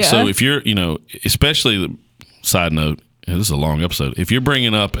look like. So if you're, especially the side note, this is a long episode. If you're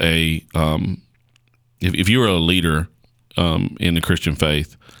bringing up if you're a leader in the Christian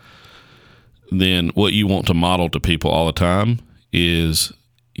faith, then what you want to model to people all the time is,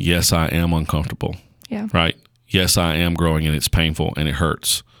 yes, I am uncomfortable. Yeah. Right? Yes, I am growing and it's painful and it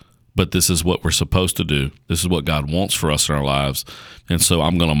hurts. But this is what we're supposed to do. This is what God wants for us in our lives. And so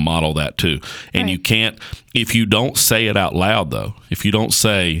I'm going to model that too. And you can't, if you don't say it out loud though, if you don't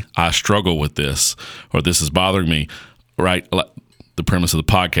say, I struggle with this, or this is bothering me, right? Like the premise of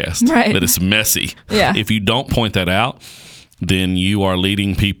the podcast, that it's messy. Yeah. If you don't point that out, then you are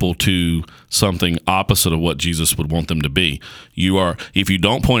leading people to something opposite of what Jesus would want them to be. If you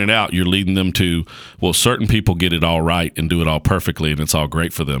don't point it out, you're leading them to, well, certain people get it all right and do it all perfectly and it's all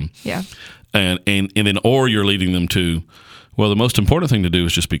great for them. Yeah. And then, or you're leading them to, well, the most important thing to do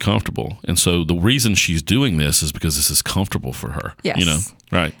is just be comfortable. And so the reason she's doing this is because this is comfortable for her. Yes.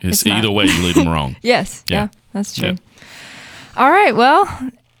 Right. It's either way you lead them wrong. Yes. Yeah, that's true. Yeah. All right. Well,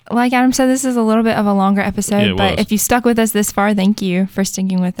 like Adam said, this is a little bit of a longer episode, but if you stuck with us this far, thank you for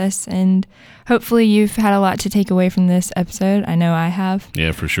sticking with us. And hopefully you've had a lot to take away from this episode. I know I have.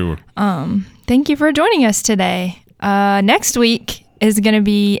 Yeah, for sure. Thank you for joining us today. Next week is going to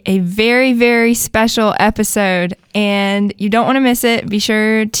be a very, very special episode, and you don't want to miss it. Be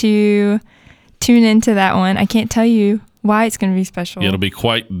sure to tune into that one. I can't tell you why it's going to be special. Yeah, it'll be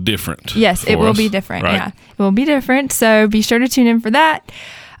quite different. Yes, it will be different. Right? Yeah, it will be different. So be sure to tune in for that.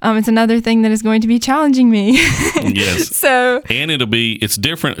 It's another thing that is going to be challenging me. Yes. So, and it's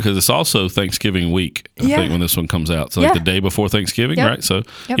different because it's also Thanksgiving week, I think, when this one comes out. So like the day before Thanksgiving, right? So,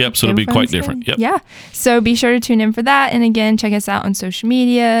 so it'll be quite different. Yep. Yeah. So be sure to tune in for that. And again, check us out on social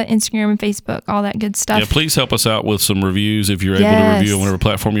media, Instagram and Facebook, all that good stuff. Yeah, please help us out with some reviews if you're able to review on whatever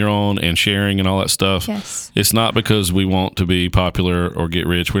platform you're on, and sharing and all that stuff. Yes. It's not because we want to be popular or get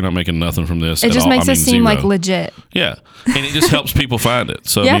rich. We're not making nothing from this. It just makes us seem like legit. Yeah. And it just helps people find it.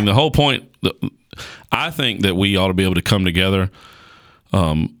 So, I mean, the whole point, I think that we ought to be able to come together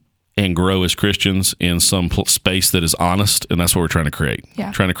and grow as Christians in some space that is honest, and that's what we're trying to create.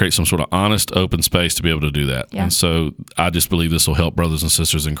 Yeah. Trying to create some sort of honest, open space to be able to do that. Yeah. And so I just believe this will help brothers and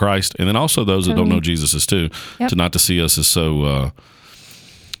sisters in Christ, and then also those that don't know Jesus as too, to not to see us as so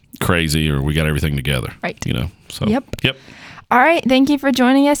crazy or we got everything together. Right. So. Yep. Yep. All right. Thank you for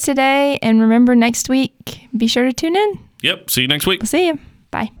joining us today, and remember, next week, be sure to tune in. Yep. See you next week. We'll see you.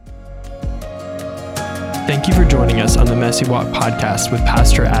 Bye. Thank you for joining us on the Messy Walk podcast with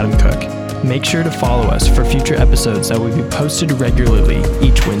Pastor Adam Cook. Make sure to follow us for future episodes that will be posted regularly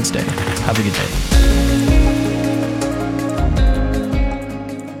each Wednesday. Have a good day.